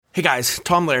Hey guys,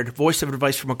 Tom Laird, voice of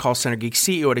advice from a call center geek,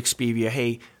 CEO at Expedia.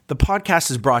 Hey, the podcast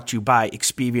is brought to you by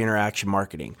Expedia Interaction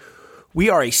Marketing. We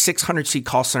are a 600-seat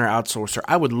call center outsourcer.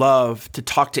 I would love to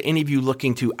talk to any of you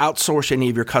looking to outsource any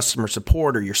of your customer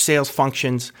support or your sales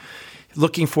functions,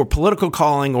 looking for political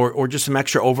calling or just some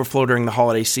extra overflow during the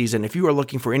holiday season. If you are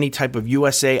looking for any type of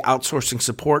USA outsourcing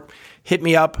support, hit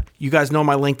me up. You guys know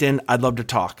my LinkedIn. I'd love to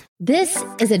talk. This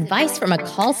is Advice from a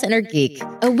Call Center Geek,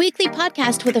 a weekly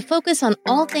podcast with a focus on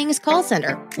all things call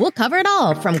center. We'll cover it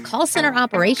all from call center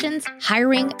operations,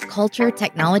 hiring, culture,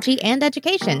 technology, and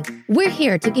education. We're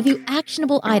here to give you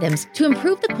actionable items to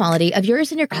improve the quality of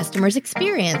yours and your customers'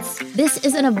 experience. This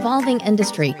is an evolving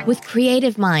industry with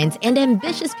creative minds and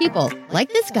ambitious people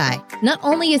like this guy. Not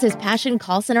only is his passion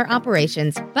call center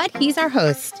operations, but he's our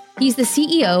host. He's the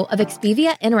CEO of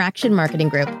Expedia Interaction Marketing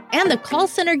Group and the call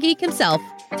center geek himself,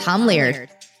 Tom Laird.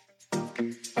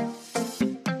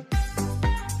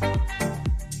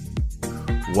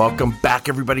 Welcome back,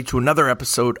 everybody, to another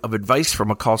episode of Advice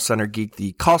from a Call Center Geek,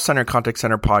 the call center contact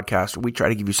center podcast, where we try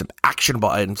to give you some actionable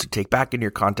items to take back into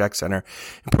your contact center,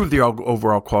 improve the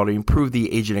overall quality, improve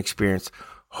the agent experience,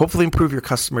 hopefully improve your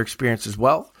customer experience as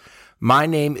well. My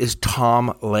name is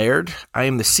Tom Laird. I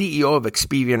am the CEO of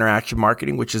Expedia Interaction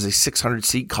Marketing, which is a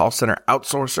 600-seat call center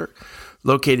outsourcer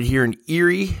located here in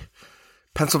Erie,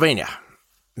 Pennsylvania.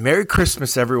 Merry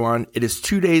Christmas, everyone. It is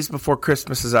 2 days before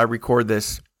Christmas as I record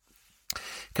this.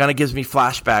 Kind of gives me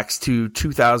flashbacks to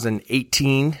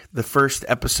 2018, the first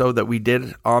episode that we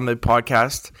did on the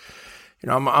podcast. You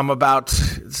know, I'm about,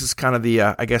 this is kind of the,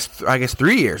 I guess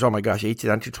 3 years. Oh my gosh, 18,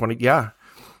 19, 20, yeah.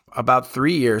 About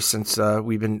 3 years since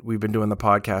we've been doing the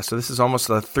podcast. So this is almost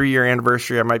a 3-year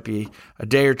anniversary. I might be a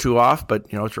day or two off, but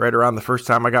you know, it's right around the first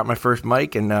time I got my first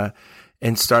mic and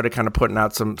started kind of putting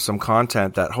out some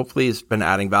content that hopefully has been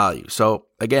adding value. So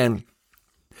again,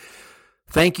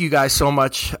 thank you guys so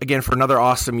much again for another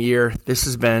awesome year. This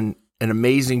has been an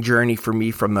amazing journey for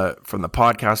me from the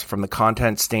podcast, from the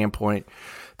content standpoint.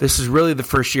 This is really the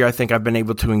first year I think I've been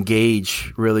able to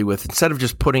engage really with, instead of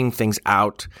just putting things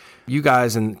out, you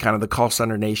guys and kind of the call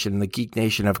center nation and the geek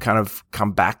nation have kind of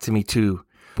come back to me too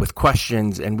with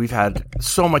questions. And we've had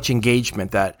so much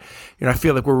engagement that, you know, I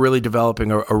feel like we're really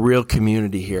developing a real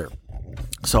community here.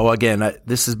 So again,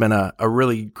 this has been a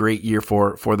really great year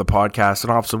for the podcast.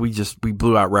 And also we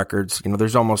blew out records. You know,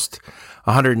 there's almost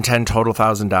 110 total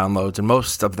thousand downloads, and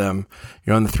most of them,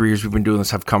 you know, in the 3 years we've been doing this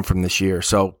have come from this year.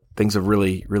 So things have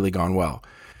really, really gone well.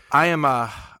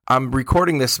 I'm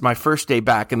recording this my first day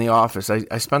back in the office.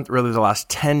 I spent really the last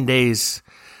 10 days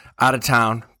out of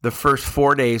town. The first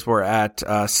 4 days were at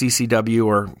CCW,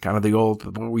 or kind of the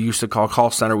old, what we used to call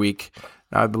Call Center Week.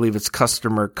 Now I believe it's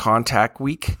Customer Contact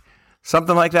Week,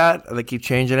 something like that. They keep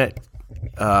changing it.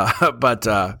 But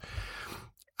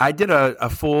I did a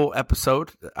full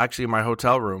episode actually in my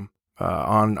hotel room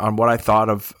on what I thought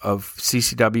of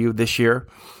CCW this year.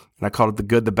 And I called it the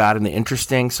good, the bad, and the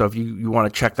interesting. So if you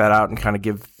want to check that out and kind of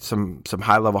give some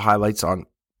high-level highlights on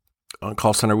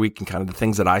Call Center Week and kind of the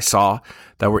things that I saw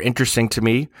that were interesting to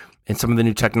me and some of the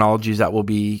new technologies that will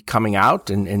be coming out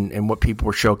and what people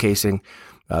were showcasing,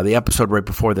 the episode right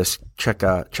before this, check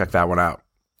that one out.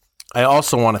 I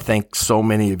also want to thank so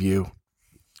many of you.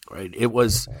 Right, it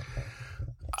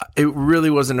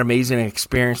really was an amazing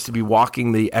experience to be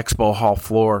walking the expo hall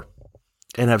floor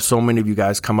and have so many of you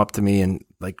guys come up to me and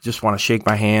like just want to shake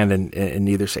my hand and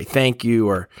either say thank you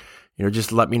or, you know,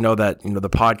 just let me know that, you know, the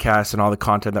podcast and all the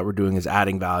content that we're doing is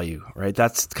adding value, right?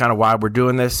 That's kind of why we're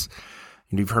doing this.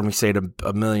 And you've heard me say it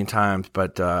a million times,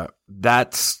 but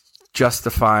that's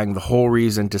justifying the whole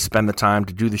reason to spend the time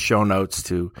to do the show notes,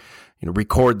 to, you know,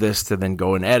 record this, to then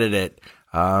go and edit it,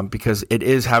 because it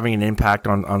is having an impact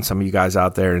on some of you guys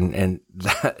out there, and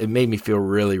that, it made me feel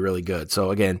really, really good.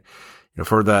 So again, you know,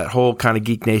 for that whole kind of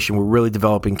Geek Nation, we're really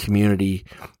developing community,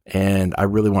 and I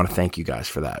really want to thank you guys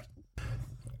for that.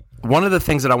 One of the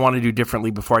things that I want to do differently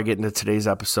before I get into today's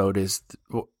episode is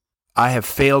I have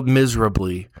failed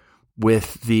miserably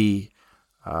with the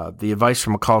Advice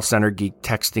from a Call Center Geek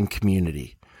texting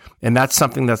community. And that's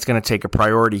something that's going to take a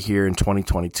priority here in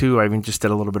 2022. I even just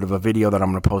did a little bit of a video that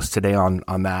I'm going to post today on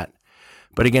that.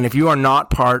 But again, if you are not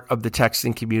part of the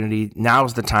texting community,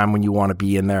 now's the time when you want to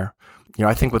be in there. You know,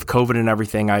 I think with COVID and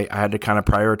everything, I had to kind of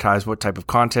prioritize what type of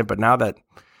content. But now that,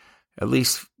 at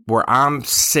least where I'm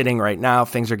sitting right now,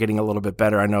 things are getting a little bit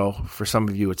better. I know for some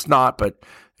of you it's not, but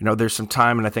you know, there's some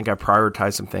time, and I think I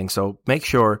prioritize some things. So make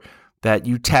sure that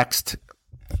you text,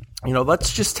 you know,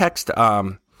 let's just text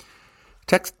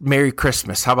Text Merry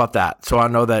Christmas. How about that? So I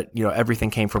know that,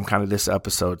 everything came from kind of this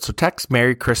episode. So text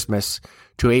Merry Christmas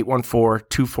to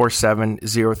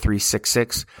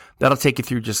 814-247-0366. That'll take you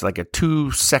through just like a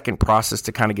 2-second process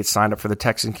to kind of get signed up for the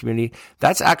texting community.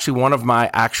 That's actually one of my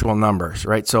actual numbers,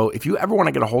 right? So if you ever want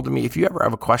to get a hold of me, if you ever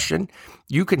have a question,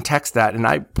 you can text that, and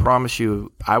I promise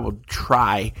you I will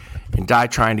try and die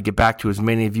trying to get back to as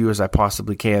many of you as I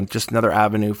possibly can. Just another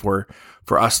avenue for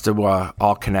us to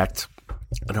all connect.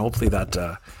 And hopefully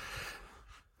that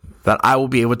I will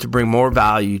be able to bring more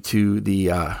value to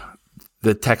the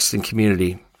texting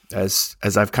community as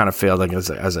I've kind of failed,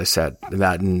 as I said,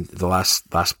 that in the last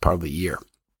part of the year.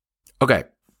 Okay.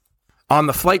 On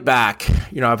the flight back,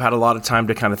 I've had a lot of time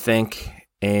to kind of think,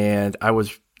 and I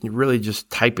was really just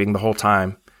typing the whole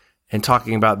time and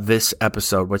talking about this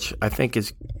episode, which I think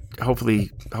is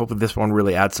hopefully this one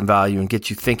really adds some value and gets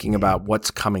you thinking about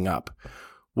what's coming up.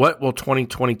 What will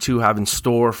 2022 have in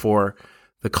store for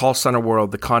the call center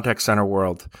world, the contact center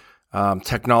world,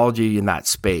 technology in that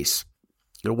space?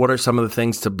 What are some of the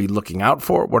things to be looking out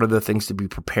for? What are the things to be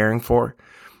preparing for?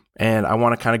 And I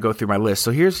want to kind of go through my list.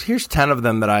 So here's 10 of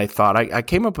them that I thought. I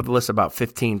came up with a list of about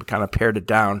 15, but kind of pared it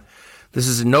down. This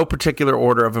is in no particular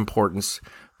order of importance,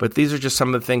 but these are just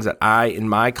some of the things that in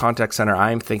my contact center,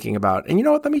 I am thinking about. And you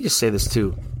know what? Let me just say this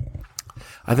too.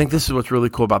 I think this is what's really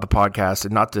cool about the podcast,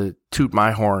 and not to toot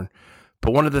my horn,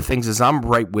 but one of the things is I'm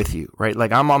right with you, right?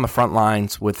 Like I'm on the front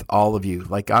lines with all of you.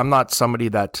 Like I'm not somebody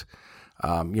that,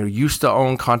 used to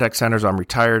own contact centers. I'm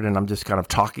retired and I'm just kind of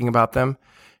talking about them.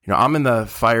 I'm in the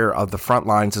fire of the front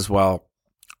lines as well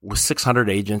with 600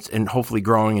 agents and hopefully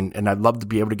growing. And I'd love to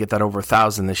be able to get that over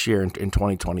 1,000 this year in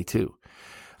 2022.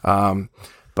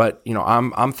 But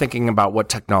I'm thinking about what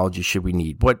technology should we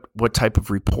need? What type of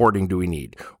reporting do we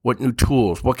need? What new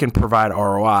tools? What can provide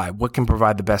ROI? What can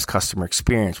provide the best customer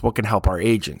experience? What can help our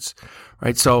agents?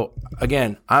 Right? So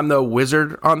again, I'm no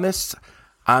wizard on this.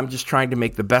 I'm just trying to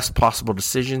make the best possible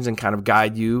decisions and kind of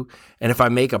guide you. And if I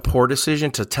make a poor decision,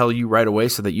 to tell you right away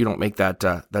so that you don't make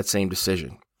that same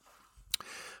decision.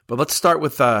 But let's start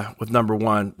with number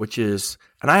one, which is,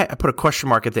 and I put a question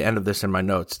mark at the end of this in my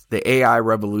notes, the AI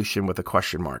revolution with a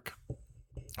question mark.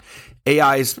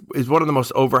 AI is one of the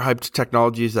most overhyped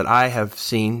technologies that I have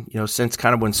seen, since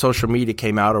kind of when social media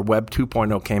came out or Web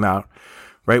 2.0 came out,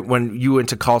 right? When you went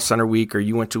to Call Center Week or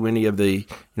you went to any of the,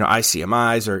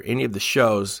 ICMIs or any of the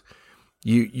shows,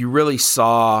 you really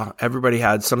saw everybody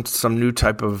had some new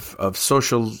type of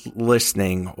social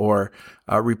listening or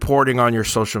reporting on your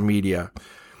social media.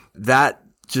 That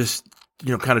just,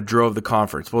 kind of drove the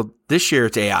conference. Well, this year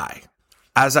it's AI.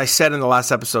 As I said in the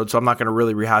last episode, so I'm not going to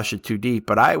really rehash it too deep,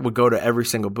 but I would go to every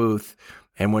single booth,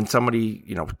 and when somebody,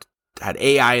 had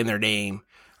AI in their name,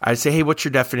 I'd say, hey, what's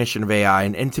your definition of AI?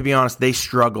 And to be honest, they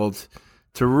struggled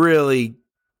to really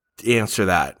answer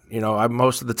that.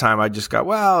 Most of the time I just got,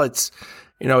 well, it's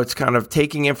kind of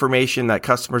taking information that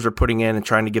customers are putting in and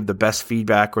trying to give the best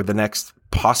feedback or the next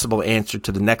possible answer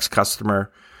to the next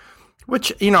customer.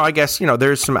 Which, I guess,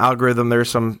 there's some algorithm,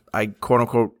 there's some, quote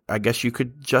unquote, I guess you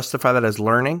could justify that as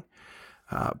learning.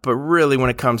 But really, when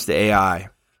it comes to AI,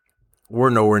 we're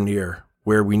nowhere near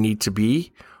where we need to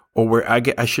be, or where,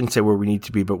 I shouldn't say where we need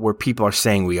to be, but where people are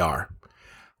saying we are.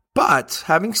 But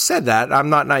having said that, I'm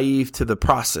not naive to the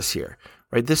process here,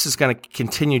 right? This is going to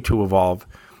continue to evolve.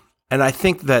 And I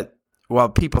think that while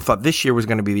people thought this year was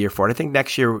going to be the year for it, I think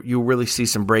next year you'll really see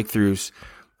some breakthroughs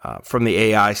from the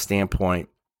AI standpoint.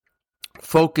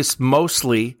 Focused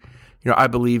mostly, I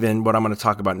believe in what I'm going to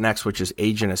talk about next, which is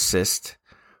Agent Assist,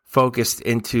 focused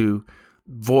into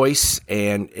voice,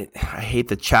 and I hate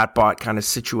the chatbot kind of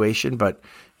situation, but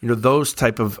those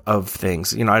type of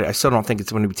things. I still don't think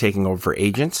it's going to be taking over for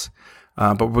agents,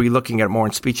 but we'll be looking at more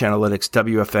in speech analytics,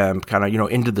 WFM, kind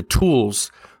of into the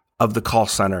tools of the call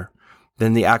center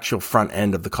than the actual front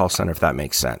end of the call center, if that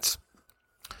makes sense.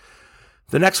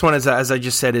 The next one is, as I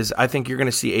just said, is I think you're going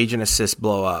to see Agent Assist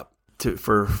blow up.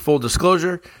 For full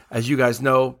disclosure, as you guys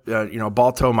know,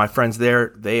 Balto, my friends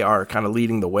there, they are kind of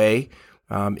leading the way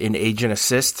in Agent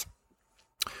Assist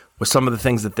with some of the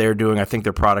things that they're doing. I think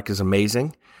their product is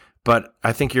amazing, but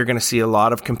I think you're going to see a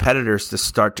lot of competitors to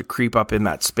start to creep up in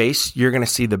that space. You're going to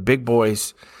see the big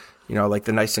boys, like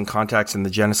the Nice Incontacts and the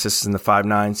Genesis and the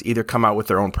 5.9s either come out with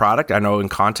their own product. I know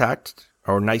Incontact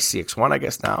or Nice CX1, I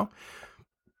guess now,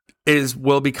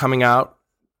 will be coming out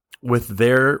with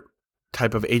their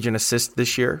type of Agent Assist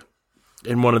this year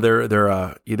in one of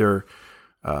their either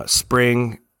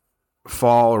spring,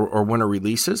 fall, or winter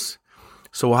releases.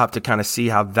 So we'll have to kind of see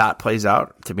how that plays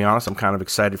out. To be honest, I'm kind of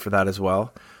excited for that as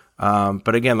well.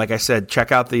 But again, like I said,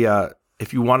 check out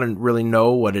if you want to really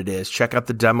know what it is, check out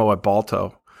the demo at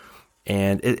Balto.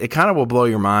 And it kind of will blow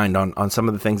your mind on some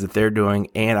of the things that they're doing.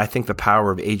 And I think the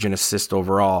power of Agent Assist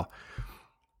overall,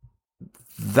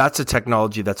 that's a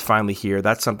technology that's finally here.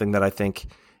 That's something that I think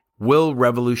will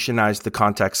revolutionize the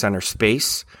contact center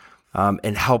space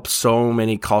and help so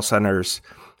many call centers,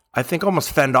 I think,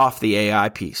 almost fend off the AI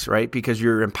piece, right? Because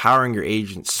you're empowering your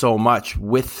agents so much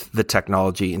with the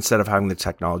technology instead of having the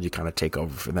technology kind of take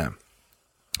over for them.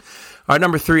 All right,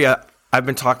 number 3, I've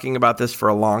been talking about this for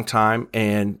a long time,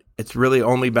 and it's really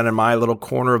only been in my little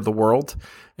corner of the world,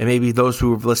 and maybe those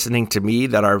who are listening to me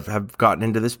that have gotten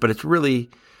into this, but it's really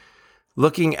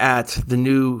looking at the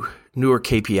newer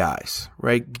KPIs,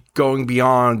 right? Going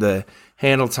beyond the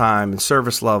handle time and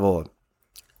service level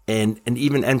and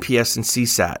even NPS and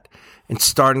CSAT, and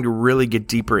starting to really get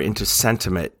deeper into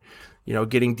sentiment,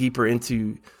 getting deeper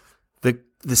into the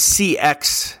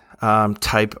CX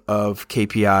type of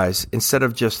KPIs instead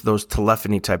of just those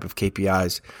telephony type of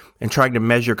KPIs, and trying to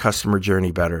measure customer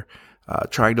journey better,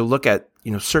 trying to look at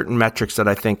certain metrics that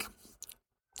I think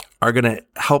are going to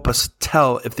help us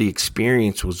tell if the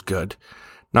experience was good,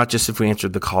 not just if we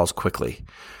answered the calls quickly.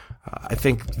 I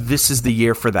think this is the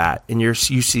year for that, and you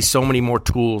see so many more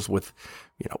tools with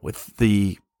what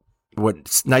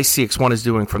NICE CX1 is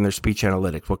doing from their speech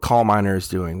analytics, what CallMiner is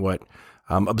doing, what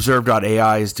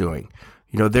Observe.ai is doing.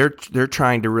 They're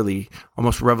trying to really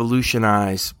almost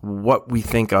revolutionize what we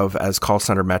think of as call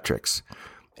center metrics.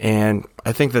 And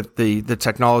I think that the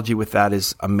technology with that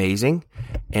is amazing,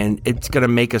 and it's going to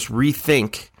make us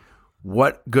rethink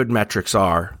what good metrics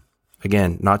are.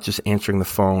 Again, not just answering the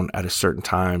phone at a certain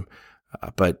time,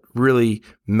 but really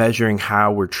measuring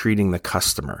how we're treating the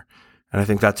customer. And I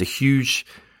think that's a huge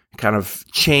kind of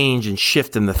change and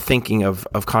shift in the thinking of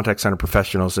contact center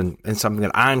professionals, and something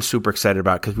that I'm super excited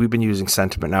about, because we've been using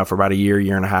sentiment now for about a year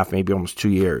and a half, maybe almost 2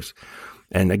 years.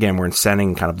 And again, we're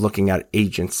incenting, kind of looking at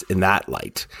agents in that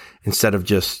light instead of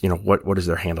just, what is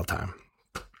their handle time.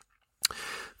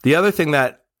 The other thing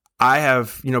that I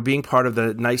have, being part of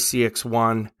the NICE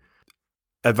CX1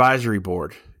 advisory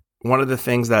board, one of the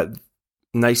things that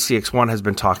NICE CX1 has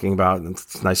been talking about, and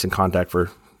it's NICE inContact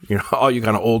for all you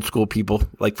kind of old school people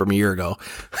like from a year ago,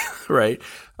 right?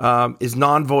 Is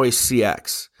non-voice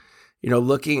CX.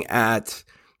 Looking at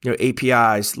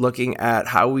APIs, looking at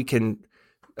how we can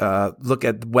look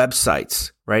at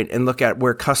websites, right, and look at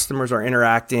where customers are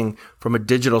interacting from a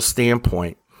digital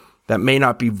standpoint that may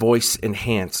not be voice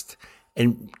enhanced,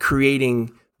 and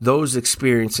creating those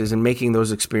experiences and making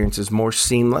those experiences more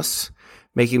seamless,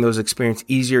 making those experiences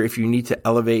easier if you need to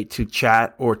elevate to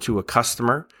chat or to a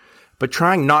customer, but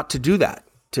trying not to do that,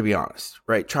 to be honest,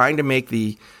 right? Trying to make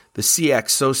the CX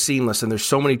so seamless, and there's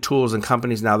so many tools and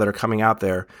companies now that are coming out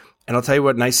there. And I'll tell you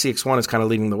what, NICE CX1 is kind of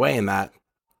leading the way in that,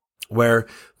 where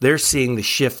they're seeing the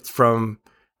shift from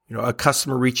a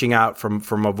customer reaching out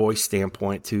from a voice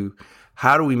standpoint to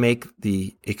how do we make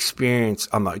the experience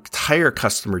on the entire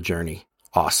customer journey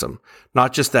awesome.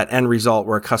 Not just that end result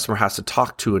where a customer has to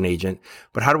talk to an agent,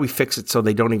 but how do we fix it so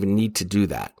they don't even need to do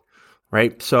that,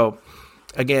 right? So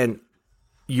again,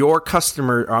 your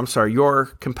competitors,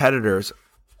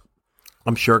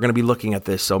 I'm sure, are going to be looking at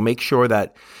this. So make sure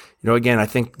that, again, I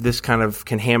think this kind of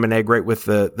can ham and egg right with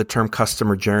the term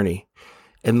customer journey,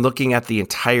 and looking at the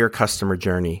entire customer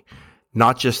journey,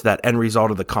 not just that end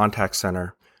result of the contact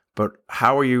center, but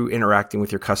how are you interacting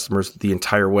with your customers the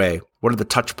entire way? What are the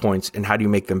touch points, and how do you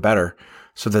make them better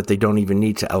so that they don't even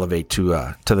need to elevate to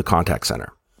the contact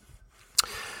center?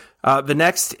 The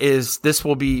next is, this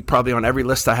will be probably on every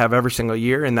list I have every single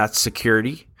year, and that's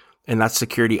security, and that's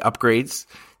security upgrades.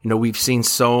 We've seen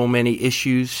so many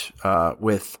issues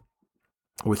with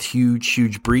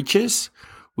huge breaches.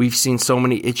 We've seen so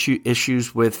many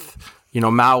issues with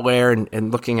malware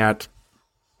and looking at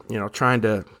trying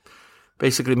to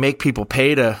basically make people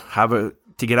pay to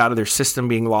get out of their system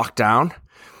being locked down.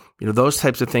 Those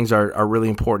types of things are really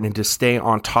important, and to stay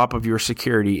on top of your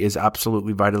security is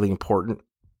absolutely vitally important.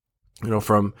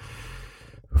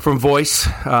 From voice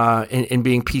and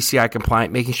being PCI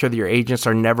compliant, making sure that your agents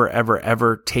are never,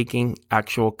 ever taking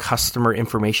actual customer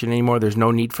information anymore. There's no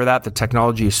need for that. The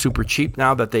technology is super cheap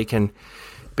now that they can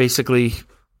basically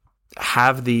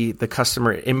have the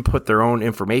customer input their own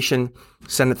information,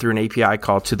 send it through an API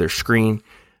call to their screen.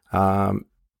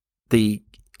 The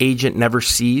agent never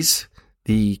sees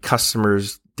the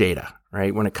customer's data,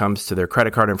 right, when it comes to their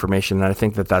credit card information. And I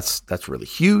think that's really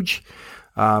huge.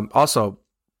 Also,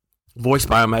 voice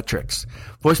biometrics.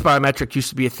 Voice biometric used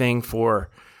to be a thing for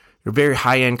very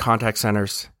high-end contact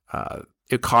centers.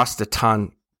 It cost a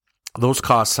ton. Those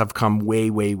costs have come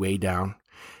way down.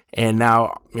 And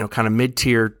now, kind of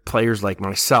mid-tier players like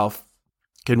myself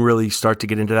can really start to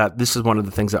get into that. This is one of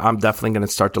the things that I'm definitely going to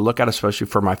start to look at, especially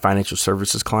for my financial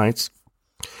services clients,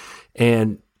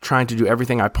 and trying to do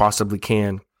everything I possibly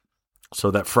can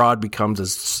so that fraud becomes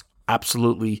as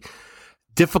absolutely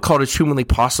difficult as humanly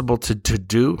possible to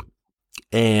do,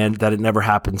 and that it never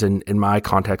happens in my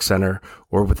contact center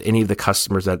or with any of the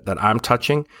customers that I'm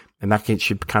touching. And that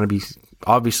should kind of be,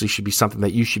 obviously should be something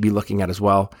that you should be looking at as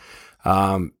well.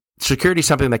 Security is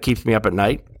something that keeps me up at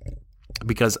night,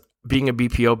 because being a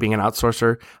BPO, being an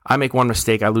outsourcer, I make one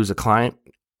mistake, I lose a client.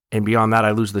 And beyond that,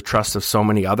 I lose the trust of so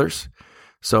many others.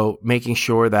 So making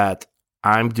sure that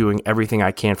I'm doing everything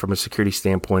I can from a security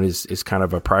standpoint is kind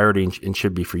of a priority and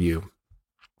should be for you.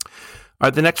 All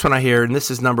right, the next one I hear, and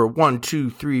this is number 1, 2,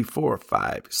 3, 4,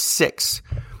 5, 6,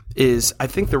 is I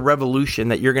think the revolution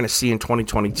that you're going to see in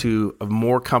 2022 of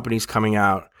more companies coming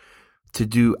out to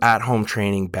do at-home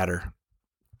training better.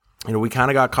 You know, we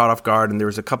kind of got caught off guard, and there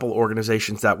was a couple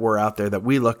organizations that were out there that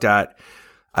we looked at.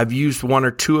 I've used 1 or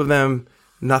 2 of them.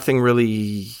 Nothing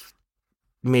really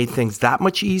made things that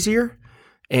much easier.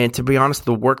 And to be honest,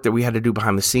 the work that we had to do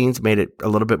behind the scenes made it a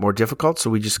little bit more difficult.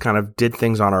 So we just kind of did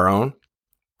things on our own.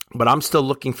 But I'm still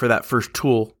looking for that first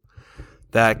tool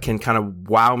that can kind of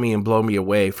wow me and blow me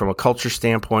away from a culture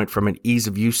standpoint, from an ease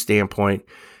of use standpoint,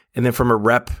 and then from a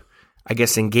rep, I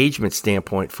guess, engagement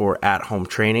standpoint for at-home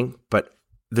training. But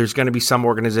there's going to be some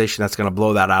organization that's going to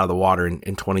blow that out of the water in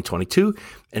 2022.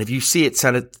 And if you see it,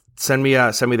 send me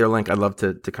their link. I'd love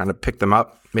to kind of pick them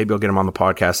up. Maybe I'll get them on the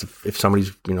podcast if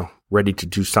somebody's, ready to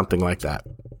do something like that.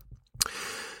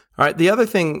 All right.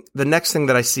 The next thing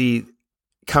that I see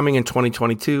coming in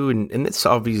 2022, and it's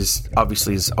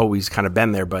obviously has always kind of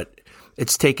been there, but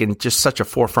it's taken just such a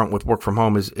forefront with work from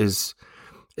home is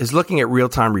looking at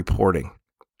real-time reporting.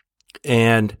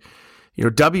 And,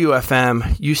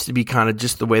 WFM used to be kind of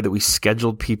just the way that we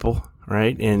scheduled people,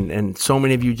 right? And so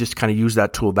many of you just kind of use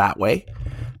that tool that way,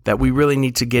 that we really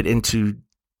need to get into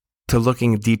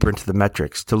looking deeper into the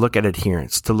metrics, to look at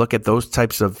adherence, to look at those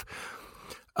types of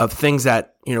things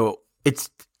that,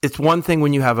 it's one thing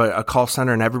when you have a call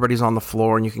center and everybody's on the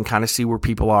floor and you can kind of see where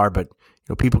people are, but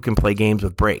people can play games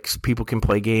with breaks. People can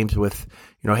play games with,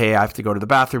 hey, I have to go to the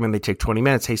bathroom and they take 20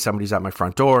 minutes. Hey, somebody's at my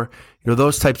front door.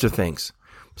 Those types of things.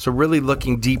 So really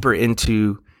looking deeper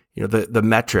into, the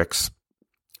metrics,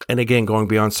 and again, going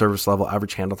beyond service level,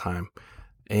 average handle time,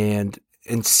 and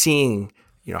seeing,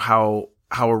 how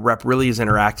a rep really is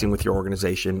interacting with your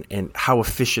organization and how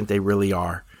efficient they really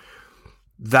are.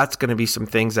 That's going to be some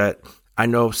things that I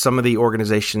know some of the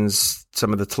organizations,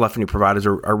 some of the telephony providers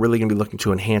are really going to be looking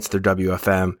to enhance their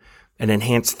WFM and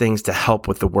enhance things to help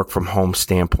with the work from home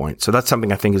standpoint. So that's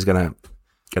something I think is going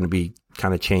to be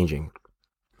kind of changing.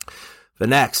 The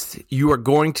next, you are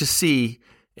going to see,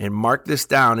 and mark this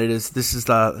down, this is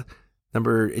the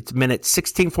number, it's minute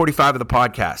 1645 of the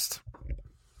podcast.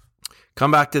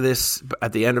 Come back to this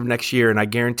at the end of next year, and I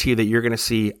guarantee that you're going to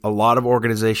see a lot of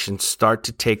organizations start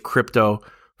to take crypto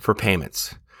for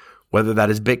payments, whether that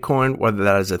is Bitcoin, whether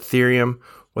that is Ethereum,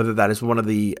 whether that is one of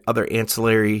the other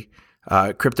ancillary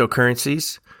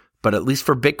cryptocurrencies. But at least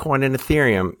for Bitcoin and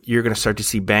Ethereum, you're going to start to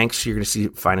see banks, you're going to see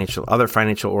other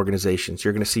financial organizations,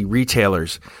 you're going to see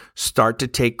retailers start to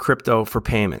take crypto for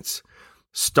payments.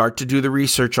 Start to do the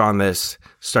research on this.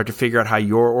 Start to figure out how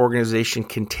your organization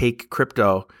can take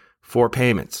crypto for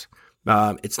payments.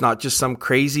 It's not just some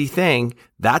crazy thing.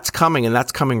 That's coming, and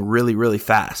that's coming really, really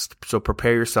fast. So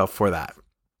prepare yourself for that.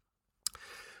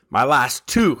 My last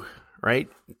 2, right?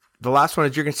 The last one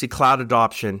is you're going to see cloud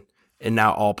adoption in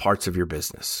now all parts of your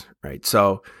business, right?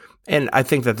 So, and I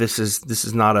think that this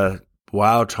is not a,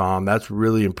 wow, Tom, that's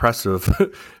really impressive,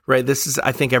 right?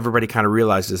 I think everybody kind of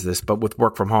realizes this, but with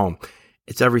work from home,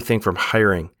 it's everything from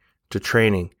hiring to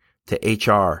training to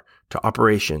HR to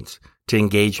operations to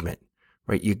engagement,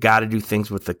 right? You got to do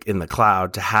things in the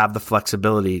cloud to have the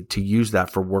flexibility to use that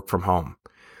for work from home.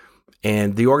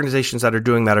 And the organizations that are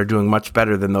doing that are doing much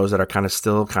better than those that are kind of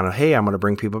still hey, I'm going to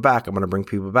bring people back.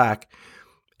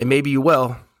 And maybe you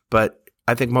will, but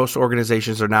I think most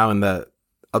organizations are now in the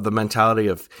mentality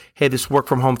of, hey, this work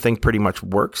from home thing pretty much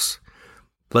works.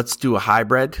 Let's do a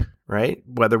hybrid, right?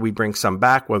 Whether we bring some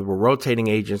back, whether we're rotating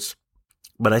agents.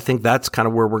 But I think that's kind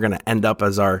of where we're going to end up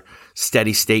as our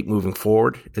steady state moving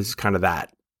forward, is kind of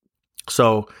that.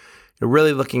 So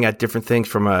really looking at different things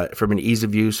from an ease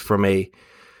of use,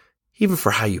 even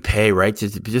for how you pay, right? To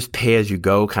just pay as you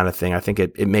go kind of thing. I think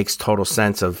it makes total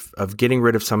sense of getting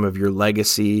rid of some of your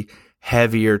legacy,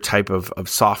 heavier type of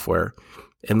software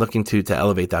and looking to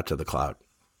elevate that to the cloud.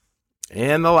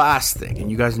 And the last thing,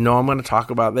 and you guys know I'm going to talk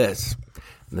about this,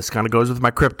 and this kind of goes with my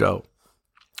crypto,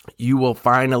 you will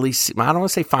finally see, I don't want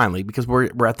to say finally because we're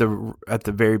at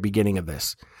the very beginning of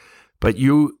this, but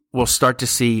you will start to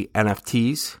see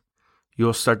NFTs.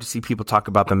 You'll start to see people talk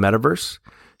about the metaverse.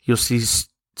 You'll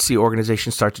see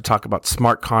organizations start to talk about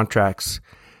smart contracts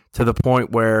to the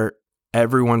point where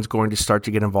everyone's going to start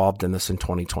to get involved in this in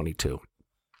 2022.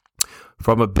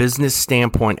 From a business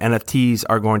standpoint, NFTs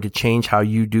are going to change how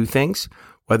you do things.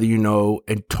 Whether you know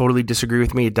and totally disagree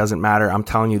with me, it doesn't matter. I'm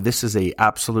telling you, this is a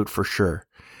absolute for sure.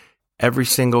 Every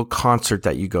single concert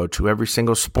that you go to, every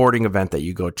single sporting event that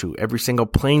you go to, every single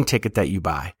plane ticket that you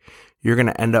buy, you're going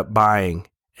to end up buying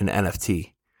an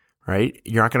NFT, right?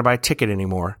 You're not going to buy a ticket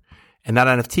anymore. And that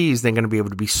NFT is then going to be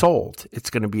able to be sold. It's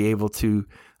going to be able to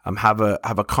have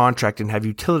a contract and have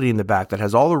utility in the back that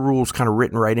has all the rules kind of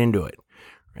written right into it,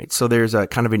 right? So there's a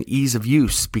kind of an ease of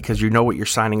use because you know what you're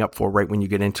signing up for right when you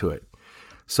get into it.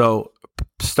 So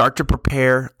start to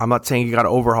prepare. I'm not saying you got to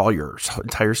overhaul your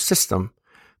entire system,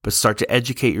 but start to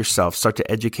educate yourself, start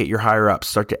to educate your higher ups,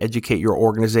 start to educate your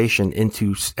organization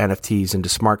into NFTs, into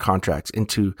smart contracts,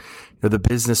 into the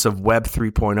business of Web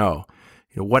 3.0.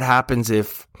 What happens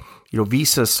if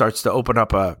Visa starts to open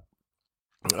up a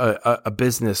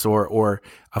business or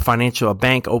a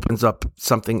bank opens up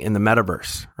something in the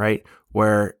metaverse, right?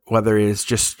 Where whether it's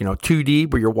just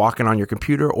 2D where you're walking on your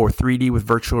computer or 3D with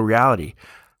virtual reality.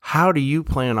 How do you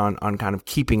plan on kind of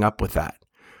keeping up with that,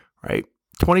 right?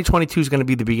 2022 is going to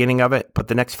be the beginning of it, but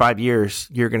the next 5 years,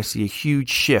 you're going to see a huge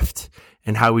shift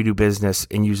in how we do business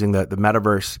and using the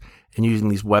metaverse and using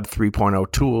these Web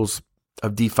 3.0 tools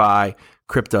of DeFi,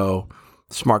 crypto,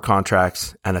 smart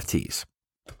contracts, NFTs.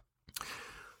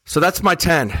 So that's my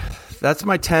 10. That's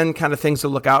my 10 kind of things to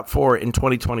look out for in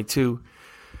 2022.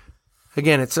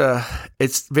 Again,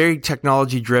 it's very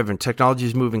technology driven. Technology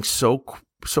is moving so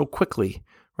quickly.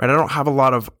 Right, I don't have a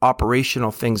lot of operational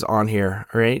things on here,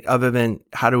 right? Other than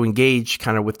how to engage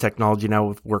kind of with technology now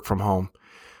with work from home.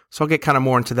 So I'll get kind of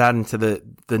more into that into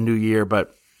the new year.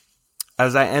 But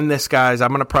as I end this, guys, I'm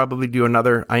going to probably do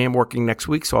I am working next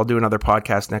week, so I'll do another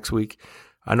podcast next week.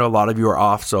 I know a lot of you are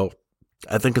off, so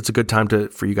I think it's a good time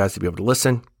for you guys to be able to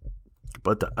listen.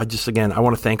 But I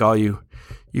want to thank all you.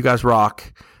 You guys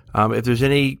rock. If there's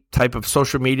any type of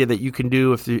social media that you can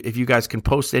do, if you guys can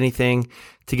post anything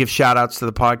to give shout outs to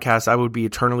the podcast, I would be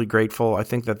eternally grateful. I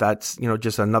think that's,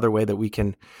 just another way that we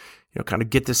can, kind of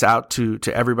get this out to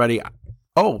everybody.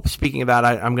 Oh, speaking of that,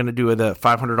 I'm going to do the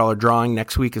 $500 drawing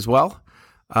next week as well,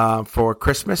 for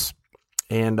Christmas.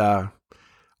 And,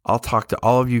 I'll talk to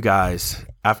all of you guys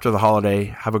after the holiday.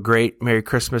 Have a great Merry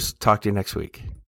Christmas. Talk to you next week.